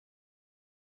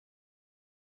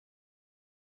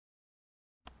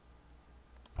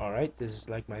Alright, this is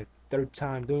like my third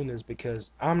time doing this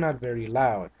because I'm not very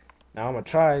loud. Now I'm gonna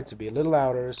try to be a little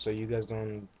louder so you guys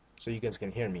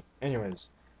can hear me.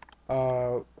 Anyways,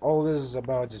 all this is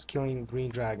about just killing green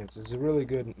dragons. It's a really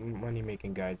good money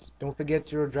making guide. Don't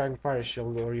forget your dragon fire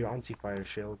shield or your anti-fire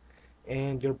shield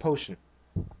and your potion.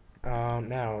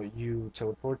 Now you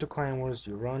teleport to Clan Wars,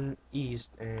 you run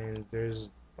east, and there's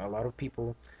a lot of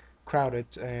people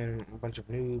crowded and a bunch of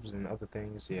noobs and other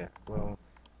things. Yeah, well,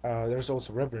 there's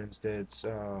also reverends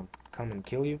that come and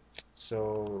kill you,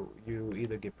 so you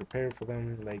either get prepared for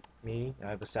them, like me. I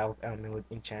have a South Amulet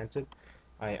enchanted.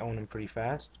 I own them pretty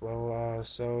fast. Well,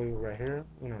 so right here,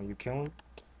 you kill them.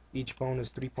 Each bone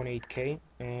is 3.8k,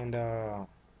 and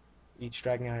each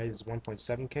dragon eye is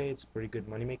 1.7k. It's a pretty good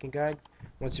money making guide.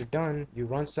 Once you're done, you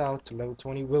run south to level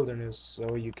 20 wilderness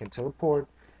so you can teleport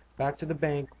back to the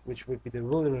bank, which would be the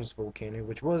wilderness volcano,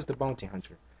 which was the bounty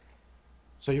hunter.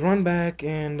 So you run back,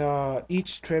 and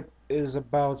each trip is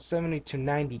about 70 to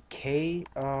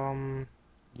 90k.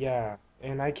 Yeah,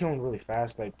 and I kill them really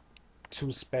fast, like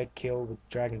 2 spec kill with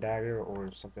dragon dagger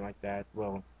or something like that.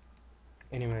 Well,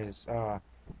 anyways, I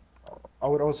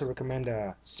would also recommend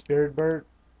a spirit bird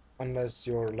unless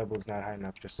your level is not high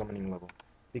enough, your summoning level,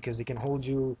 because it can hold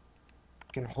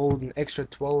an extra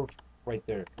 12 right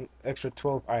there, an extra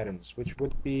 12 items, which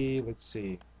would be, let's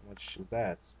see, how much is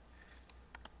that?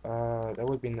 That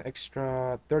would be an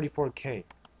extra 34k.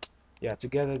 Yeah,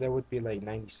 together that would be like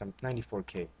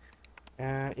 94k.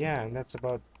 Yeah, and that's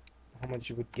about how much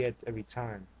you would get every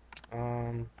time.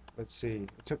 Let's see,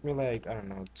 it took me like, I don't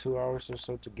know, 2 hours or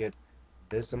so to get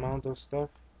this amount of stuff.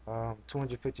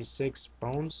 256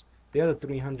 bones. The other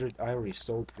 300 I already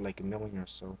sold for like a million or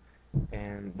so,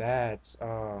 and that's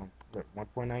what,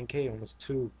 1.9k, almost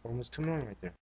 2 million right there.